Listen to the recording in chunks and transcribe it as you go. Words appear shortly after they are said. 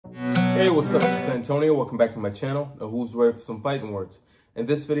Hey, what's up? It's Antonio. Welcome back to my channel. Who's ready for some fighting words? In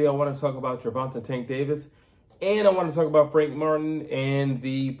this video, I want to talk about Gervonta Tank Davis, and I want to talk about Frank Martin and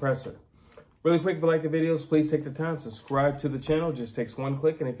the presser. Really quick, if you like the videos, please take the time, subscribe to the channel. It just takes one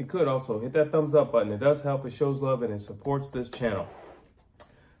click, and if you could, also hit that thumbs up button. It does help, it shows love, and it supports this channel.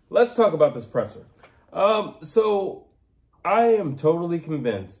 Let's talk about this presser. So I am totally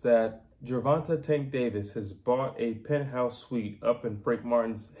convinced that Gervonta Tank Davis has bought a penthouse suite up in Frank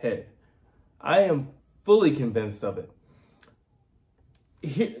Martin's head. I am fully convinced of it.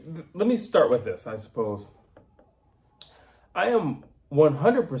 Here, let me start with this, I suppose. I am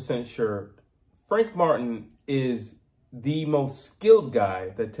 100% sure Frank Martin is the most skilled guy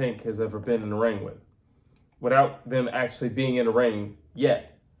that Tank has ever been in the ring with, without them actually being in the ring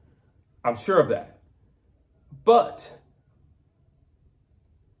yet. I'm sure of that. But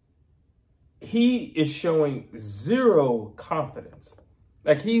he is showing zero confidence.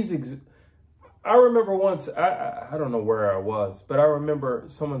 Like I remember once, I don't know where I was, but I remember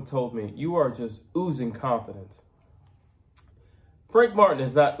someone told me, you are just oozing confidence. Frank Martin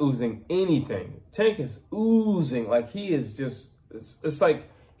is not oozing anything. Tank is oozing, like he is just, it's like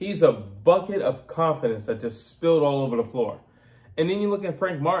he's a bucket of confidence that just spilled all over the floor. And then you look at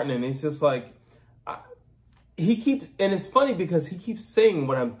Frank Martin and he's just like, he keeps, and it's funny because he keeps saying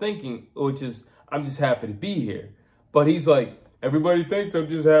what I'm thinking, which is, I'm just happy to be here. But he's like, everybody thinks I'm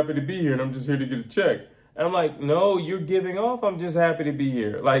just happy to be here and I'm just here to get a check. And I'm like, no, you're giving off, I'm just happy to be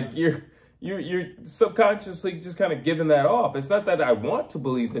here. Like you're subconsciously just kind of giving that off. It's not that I want to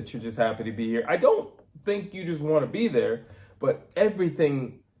believe that you're just happy to be here. I don't think you just want to be there, but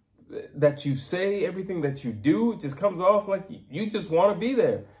everything that you say, everything that you do, just comes off like you just want to be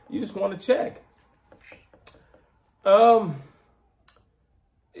there. You just want to check.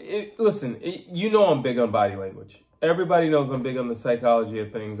 Listen, you know I'm big on body language. Everybody knows I'm big on the psychology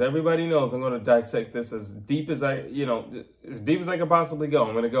of things. Everybody knows I'm going to dissect this as deep as as deep as I can possibly go.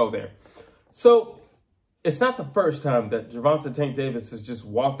 I'm going to go there. So it's not the first time that Gervonta Tank Davis has just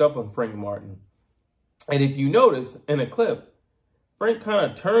walked up on Frank Martin. And if you notice in a clip, Frank kind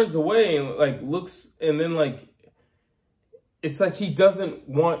of turns away and like looks, and then like, it's like he doesn't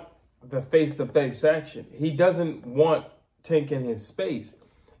want the face-to-face action. He doesn't want Tank in his space.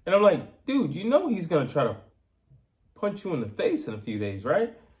 And I'm like, dude, you know he's going to try to punch you in the face in a few days,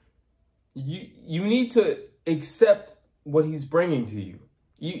 right? You need to accept what he's bringing to you.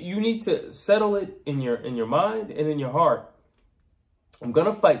 You need to settle it in your mind and in your heart. I'm going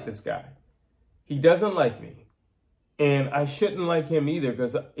to fight this guy. He doesn't like me. And I shouldn't like him either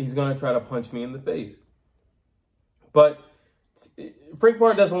because he's going to try to punch me in the face. But Frank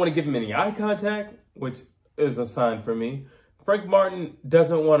Martin doesn't want to give him any eye contact, which is a sign for me. Frank Martin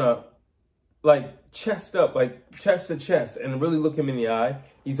doesn't want to like chest up, like chest to chest and really look him in the eye.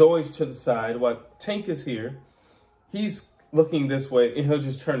 He's always to the side while Tank is here. He's looking this way and he'll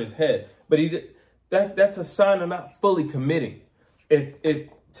just turn his head. But that's a sign of not fully committing. If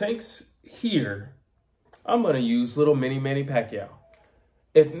Tank's here, I'm going to use little mini Manny Pacquiao.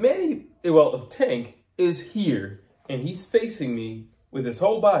 If Tank is here and he's facing me with his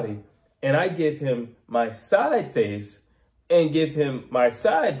whole body and I give him my side face and give him my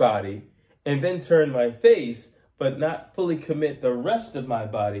side body and then turn my face, but not fully commit the rest of my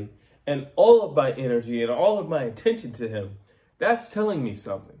body and all of my energy and all of my attention to him, that's telling me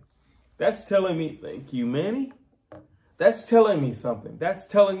something. That's telling me, thank you, Manny. That's telling me something. That's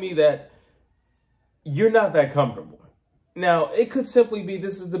telling me that you're not that comfortable. Now, it could simply be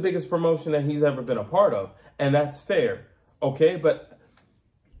this is the biggest promotion that he's ever been a part of, and that's fair, okay? But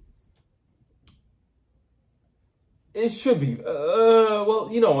it should be. Well,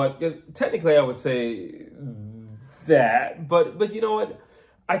 you know what? Technically, I would say that. But you know what?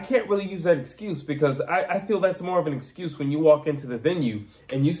 I can't really use that excuse because I feel that's more of an excuse when you walk into the venue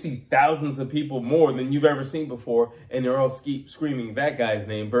and you see thousands of people more than you've ever seen before, and they're all screaming that guy's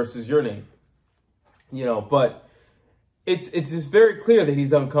name versus your name. You know, but it's just very clear that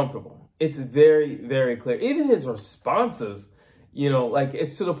he's uncomfortable. It's very, very clear. Even his responses, you know, like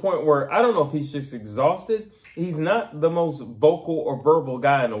it's to the point where I don't know if he's just exhausted. He's not the most vocal or verbal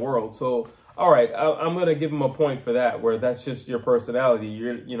guy in the world. So, all right, I'm going to give him a point for that, where that's just your personality.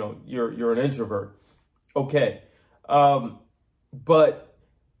 You're an introvert. Okay. But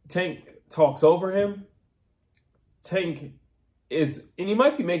Tank talks over him. Tank is, and he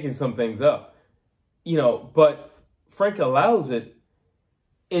might be making some things up, you know, but Frank allows it.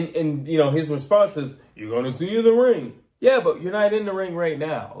 And you know, his response is, you're going to see you in the ring. Yeah, but you're not in the ring right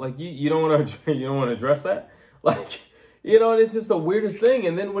now. Like, you don't want to address that? Like, you know, and it's just the weirdest thing.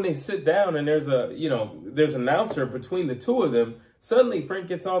 And then when they sit down and there's an announcer between the two of them, Suddenly, Frank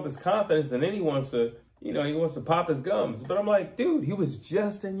gets all this confidence, and then he wants to, he wants to pop his gums. But I'm like, dude, he was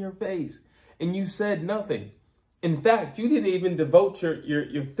just in your face, and you said nothing. In fact, you didn't even devote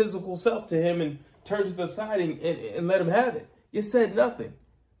your physical self to him and turn to the side and let him have it. You said nothing.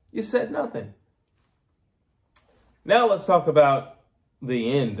 You said nothing. Now let's talk about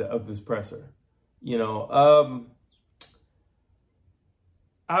the end of this presser. I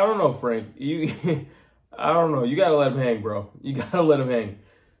don't know, Frank. I don't know. You got to let him hang, bro. You got to let him hang.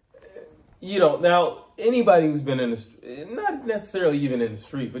 Now, anybody who's been in the, not necessarily even in the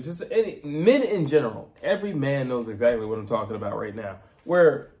street, but just men in general, every man knows exactly what I'm talking about right now,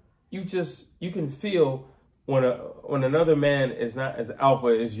 where you can feel when another man is not as alpha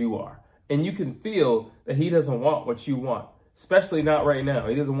as you are. And you can feel that he doesn't want what you want, especially not right now.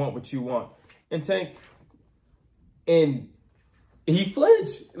 He doesn't want what you want. And Tank, and he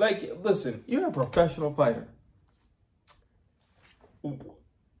flinched. Like, listen, you're a professional fighter.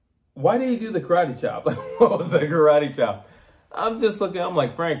 Why did he do the karate chop? What was that karate chop? I'm just looking, I'm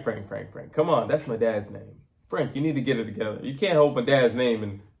like, Frank. Come on, that's my dad's name. Frank, you need to get it together. You can't hold my dad's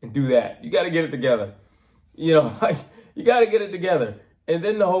name and do that. You got to get it together. You got to get it together. And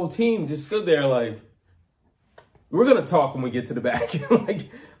then the whole team just stood there like, we're going to talk when we get to the back.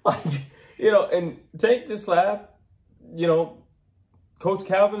 And Tank just laughed. Coach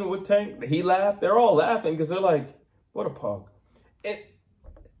Calvin with Tank, he laughed. They're all laughing because they're like, what a punk. And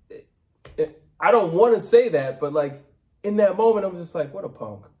I don't want to say that, but like in that moment, I'm just like, what a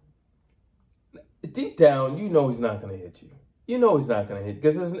punk. Deep down, he's not going to hit you. He's not going to hit you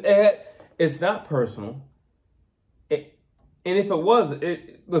because it's not personal. And if it was,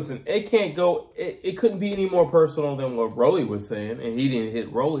 listen, it can't go, it couldn't be any more personal than what Rolly was saying, and he didn't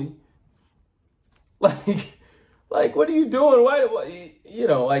hit Rolly. Like, what are you doing? Why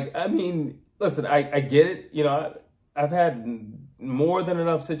listen, I get it. I've had more than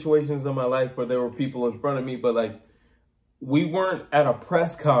enough situations in my life where there were people in front of me, but like, we weren't at a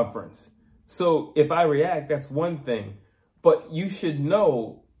press conference. So if I react, that's one thing. But you should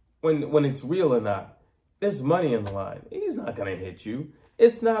know when it's real or not. There's money in the line. He's not going to hit you.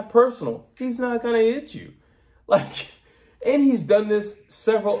 It's not personal. He's not going to hit you. And he's done this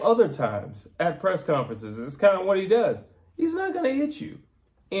several other times at press conferences. It's kind of what he does. He's not going to hit you.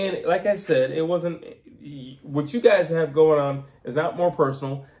 And like I said, it wasn't, what you guys have going on is not more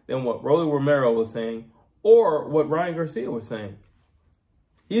personal than what Rolly Romero was saying or what Ryan Garcia was saying.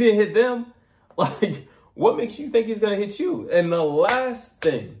 He didn't hit them. What makes you think he's going to hit you? And the last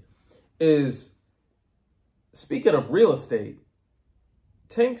thing is, speaking of real estate,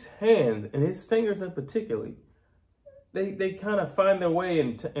 Tank's hands and his fingers in particular, they kind of find their way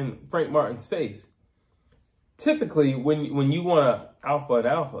in Frank Martin's face. Typically, when you want to alpha an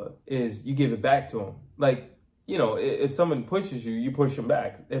alpha, is you give it back to him. If someone pushes you, you push them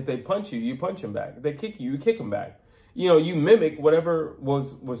back. If they punch you, you punch them back. If they kick you, you kick them back. You mimic whatever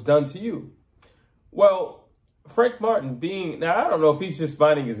was done to you. Well, Frank Martin now I don't know if he's just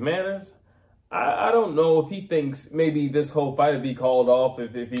finding his manners. I don't know if he thinks maybe this whole fight would be called off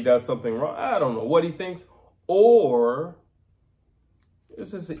if he does something wrong. I don't know what he thinks. Or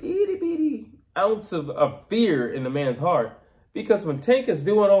it's just an itty-bitty ounce of fear in the man's heart. Because when Tank is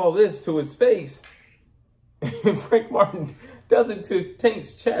doing all this to his face, and Frank Martin does it to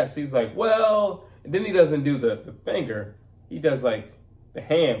Tank's chest, he's like, well, and then he doesn't do the finger. He does like the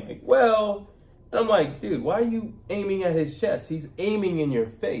hand, like, well. And I'm like, dude, why are you aiming at his chest? He's aiming in your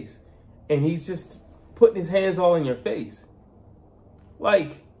face. And he's just putting his hands all in your face.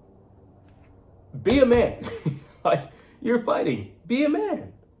 Be a man. You're fighting. Be a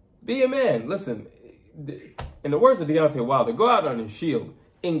man. Be a man. Listen, in the words of Deontay Wilder, go out on your shield.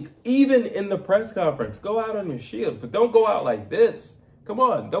 And even in the press conference, go out on your shield. But don't go out like this. Come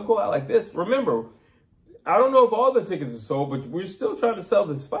on, don't go out like this. Remember, I don't know if all the tickets are sold, but we're still trying to sell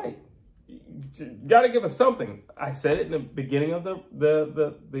this fight. You got to give us something. I said it in the beginning of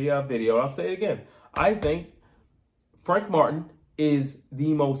the video. I'll say it again. I think Frank Martin is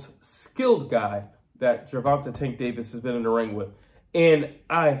the most skilled guy that Gervonta Tank Davis has been in the ring with. And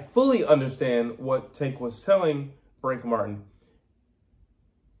I fully understand what Tank was telling Frank Martin.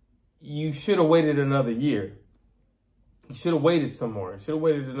 You should have waited another year. You should have waited some more. You should have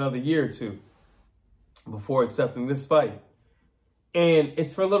waited another year or two before accepting this fight. And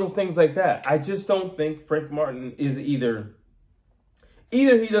it's for little things like that. I just don't think Frank Martin is either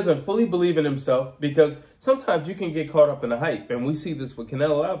he doesn't fully believe in himself, because sometimes you can get caught up in the hype. And we see this with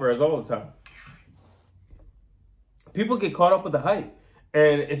Canelo Alvarez all the time. People get caught up with the hype.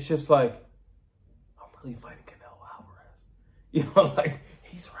 And it's just like, I'm really fighting Canelo Alvarez.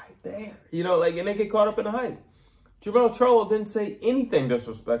 He's right there. And they get caught up in the hype. Jermell Charlo didn't say anything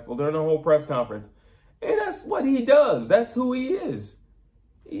disrespectful during the whole press conference. And that's what he does. That's who he is.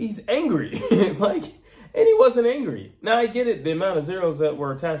 He's angry. And he wasn't angry. Now, I get it. The amount of zeros that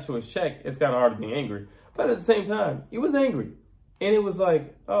were attached to his check, it's kind of hard to be angry. But at the same time, he was angry. And it was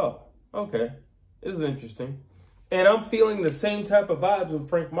like, oh, okay. This is interesting. And I'm feeling the same type of vibes with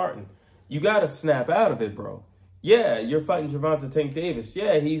Frank Martin. You got to snap out of it, bro. Yeah, you're fighting Gervonta Davis.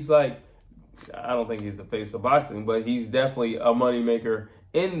 Yeah, he's like, I don't think he's the face of boxing, but he's definitely a moneymaker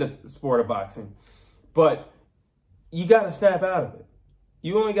in the sport of boxing. But you got to snap out of it.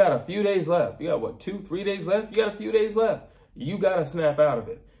 You only got a few days left. You got, what, 2-3 days left? You got a few days left. You got to snap out of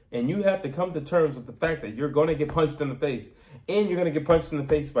it. And you have to come to terms with the fact that you're going to get punched in the face. And you're going to get punched in the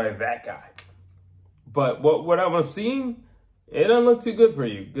face by that guy. But what I'm seeing, it doesn't look too good for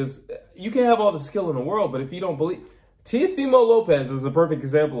you. Because you can have all the skill in the world, but if you don't believe... Teofimo Lopez is a perfect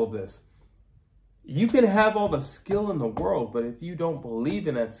example of this. You can have all the skill in the world, but if you don't believe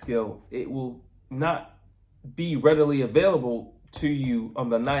in that skill, it will not be readily available to you on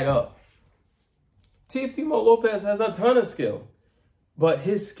the night of. Teofimo Lopez has a ton of skill, but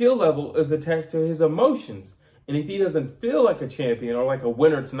his skill level is attached to his emotions. And if he doesn't feel like a champion or like a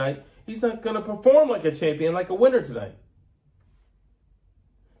winner tonight, he's not going to perform like a champion, like a winner tonight.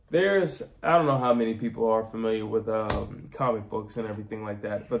 I don't know how many people are familiar with comic books and everything like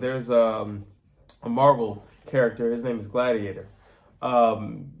that, but there's a Marvel character. His name is Gladiator,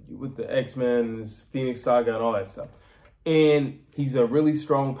 with the X-Men, Phoenix Saga, and all that stuff. And he's a really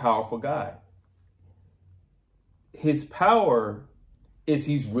strong, powerful guy. His power is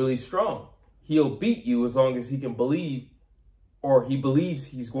he's really strong. He'll beat you as long as he can believe, or he believes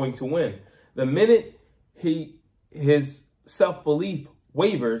he's going to win. The minute his self-belief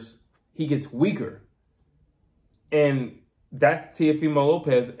wavers, he gets weaker. And that's Teofimo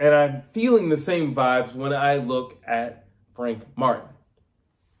Lopez. And I'm feeling the same vibes when I look at Frank Martin.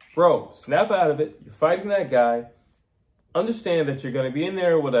 Bro, snap out of it. You're fighting that guy. Understand that you're going to be in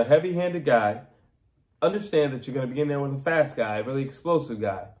there with a heavy-handed guy. Understand that you're going to be in there with a fast guy, a really explosive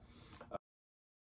guy.